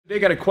I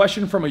got a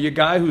question from a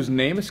guy whose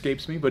name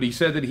escapes me, but he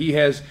said that he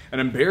has an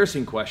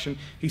embarrassing question.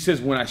 He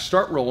says, when I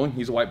start rolling,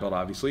 he's a white belt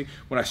obviously,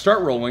 when I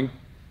start rolling,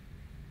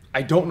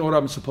 I don't know what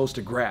I'm supposed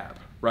to grab,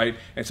 right?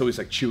 And so he's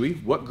like,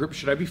 Chewy, what grip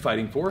should I be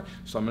fighting for?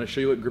 So I'm gonna show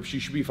you what grips you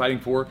should be fighting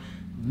for,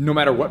 no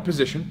matter what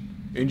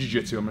position in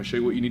Jiu-Jitsu. I'm gonna show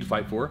you what you need to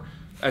fight for.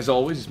 As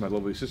always, he's my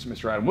lovely assistant,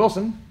 Mr. Adam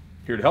Wilson,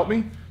 here to help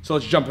me. So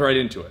let's jump right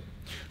into it.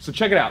 So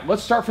check it out,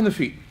 let's start from the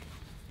feet.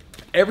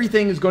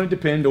 Everything is going to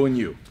depend on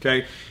you,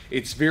 okay?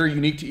 It's very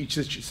unique to each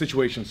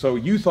situation. So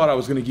you thought I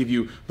was going to give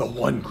you the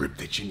one grip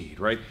that you need,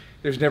 right?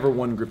 There's never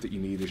one grip that you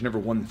need. There's never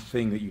one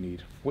thing that you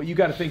need. What you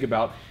got to think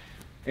about,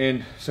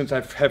 and since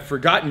I have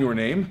forgotten your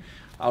name,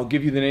 I'll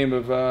give you the name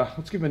of,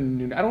 let's give him a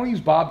new, I don't want to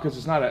use Bob because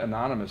it's not an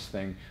anonymous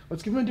thing.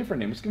 Let's give him a different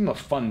name. Let's give him a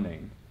fun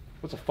name.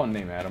 What's a fun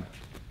name, Adam?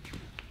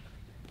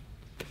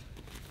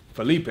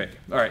 Felipe.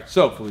 All right,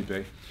 so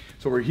Felipe.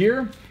 So we're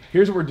here.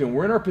 Here's what we're doing.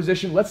 We're in our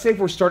position. Let's say if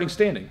we're starting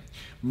standing.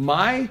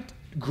 My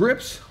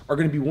grips are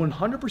going to be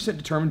 100%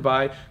 determined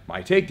by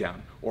my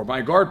takedown or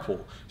my guard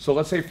pull. So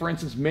let's say, for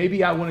instance,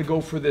 maybe I want to go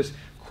for this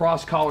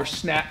cross collar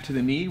snap to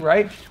the knee,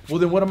 right? Well,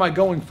 then what am I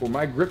going for?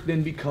 My grip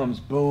then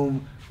becomes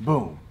boom,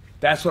 boom.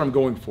 That's what I'm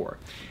going for.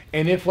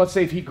 And if, let's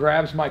say, if he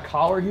grabs my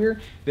collar here,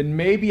 then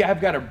maybe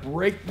I've got to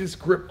break this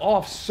grip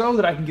off so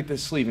that I can get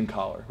this sleeve and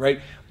collar, right?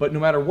 But no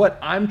matter what,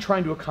 I'm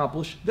trying to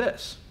accomplish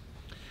this.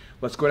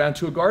 Let's go down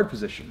to a guard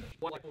position.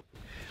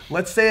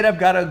 Let's say that I've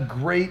got a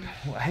great,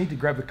 I hate to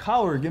grab the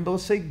collar again, but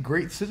let's say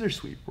great scissor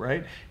sweep,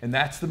 right? And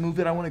that's the move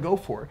that I want to go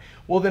for.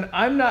 Well, then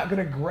I'm not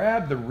going to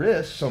grab the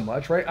wrist so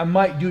much, right? I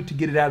might do it to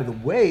get it out of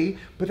the way,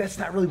 but that's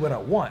not really what I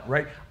want,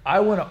 right?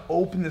 I want to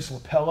open this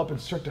lapel up and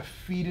start to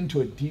feed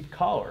into a deep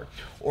collar.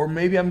 Or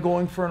maybe I'm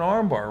going for an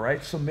arm bar,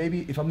 right? So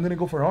maybe if I'm going to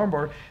go for an arm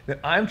bar, then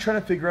I'm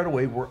trying to figure out a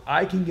way where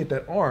I can get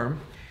that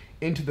arm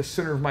into the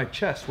center of my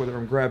chest, whether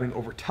I'm grabbing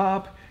over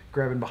top,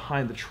 grabbing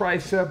behind the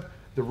tricep,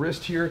 the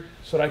wrist here,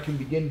 so that I can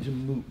begin to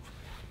move.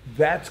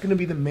 That's going to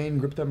be the main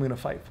grip that I'm going to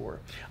fight for.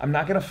 I'm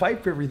not going to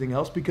fight for everything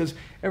else because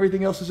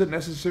everything else isn't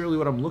necessarily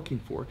what I'm looking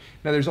for.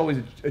 Now, there's always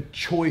a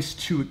choice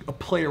to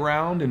play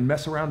around and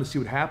mess around to see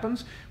what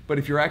happens, but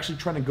if you're actually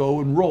trying to go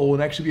and roll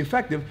and actually be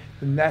effective,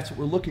 then that's what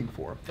we're looking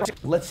for.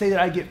 Let's say that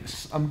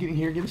I'm getting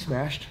here, getting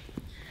smashed.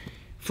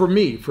 For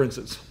me, for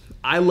instance,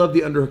 I love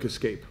the underhook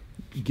escape.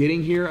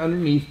 Getting here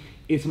underneath,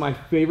 it's my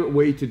favorite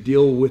way to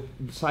deal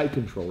with side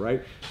control,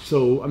 right?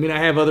 So, I mean, I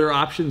have other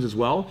options as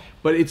well,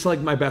 but it's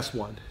like my best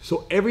one.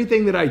 So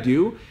everything that I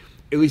do,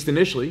 at least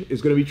initially,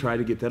 is gonna be trying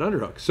to get that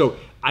underhook. So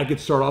I could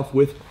start off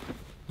with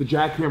the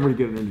jackhammer to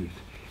get underneath.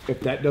 If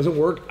that doesn't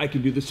work, I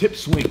can do this hip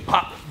swing,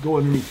 pop, go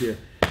underneath here.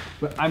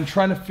 But I'm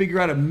trying to figure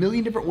out a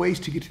million different ways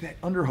to get to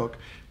that underhook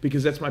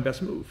because that's my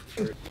best move.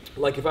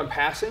 Like if I'm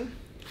passing,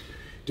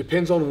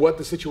 depends on what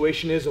the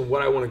situation is and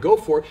what I want to go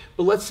for.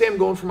 But let's say I'm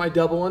going for my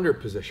double under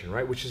position,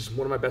 right? Which is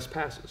one of my best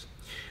passes.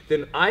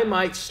 Then I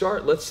might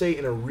start, let's say,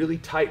 in a really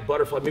tight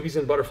butterfly. Maybe he's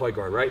in butterfly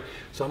guard, right?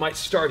 So I might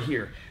start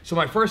here. So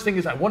my first thing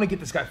is I want to get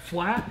this guy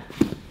flat.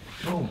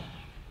 Boom.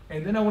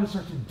 And then I want to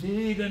start to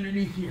dig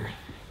underneath here.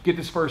 Get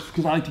this first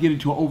because I like to get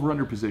into an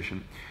over-under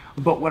position.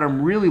 But what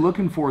I'm really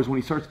looking for is when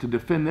he starts to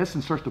defend this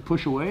and starts to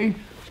push away,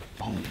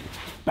 boom,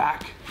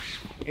 back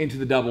into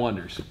the double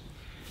unders.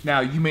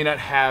 Now, you may not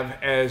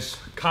have as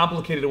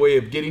complicated a way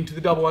of getting to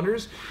the double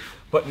unders,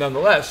 but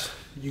nonetheless,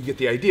 you get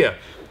the idea.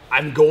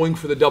 I'm going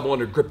for the double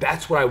under grip.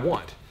 That's what I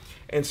want.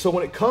 And so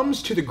when it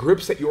comes to the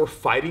grips that you're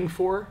fighting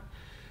for,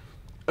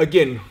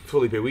 again,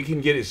 Felipe, we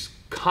can get as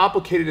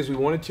complicated as we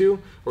want to.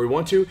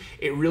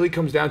 It really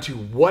comes down to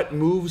what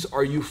moves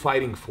are you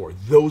fighting for?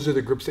 Those are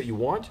the grips that you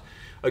want.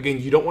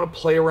 Again, you don't want to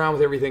play around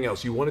with everything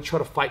else. You want to try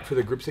to fight for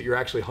the grips that you're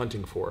actually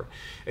hunting for.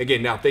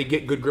 Again, now if they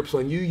get good grips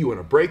on you, you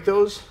want to break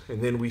those,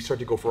 and then we start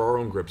to go for our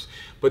own grips.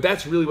 But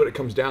that's really what it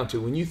comes down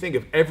to. When you think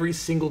of every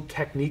single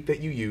technique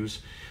that you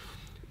use,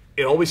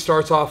 it always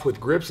starts off with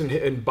grips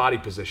and body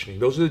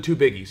positioning. Those are the two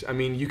biggies. I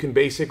mean, you can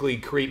basically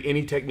create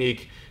any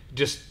technique,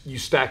 just you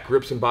stack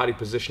grips and body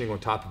positioning on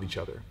top of each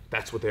other.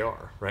 That's what they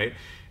are, right?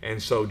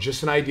 And so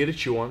just an idea to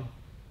chew on.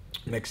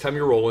 Next time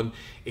you're rolling,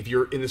 if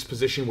you're in this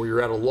position where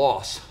you're at a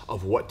loss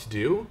of what to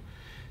do,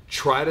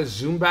 try to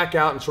zoom back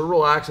out and sort of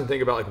relax and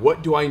think about, like,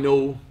 what do I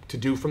know to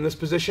do from this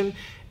position?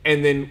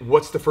 And then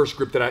what's the first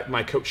grip that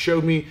my coach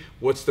showed me?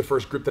 What's the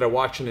first grip that I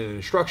watched in an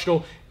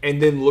instructional?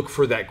 And then look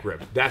for that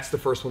grip. That's the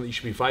first one that you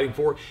should be fighting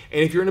for.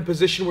 And if you're in a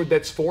position where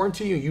that's foreign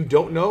to you, you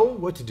don't know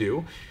what to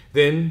do,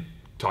 then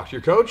talk to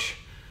your coach,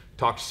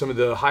 talk to some of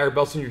the higher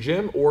belts in your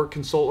gym, or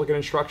consult like an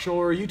instructional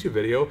or a YouTube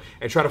video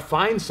and try to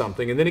find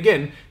something. And then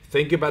again,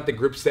 think about the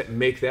grips that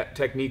make that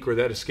technique or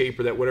that escape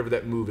or that whatever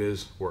that move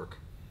is work.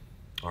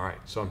 All right,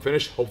 so I'm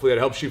finished. Hopefully that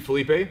helps you,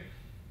 Felipe.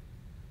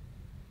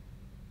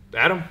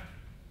 Adam.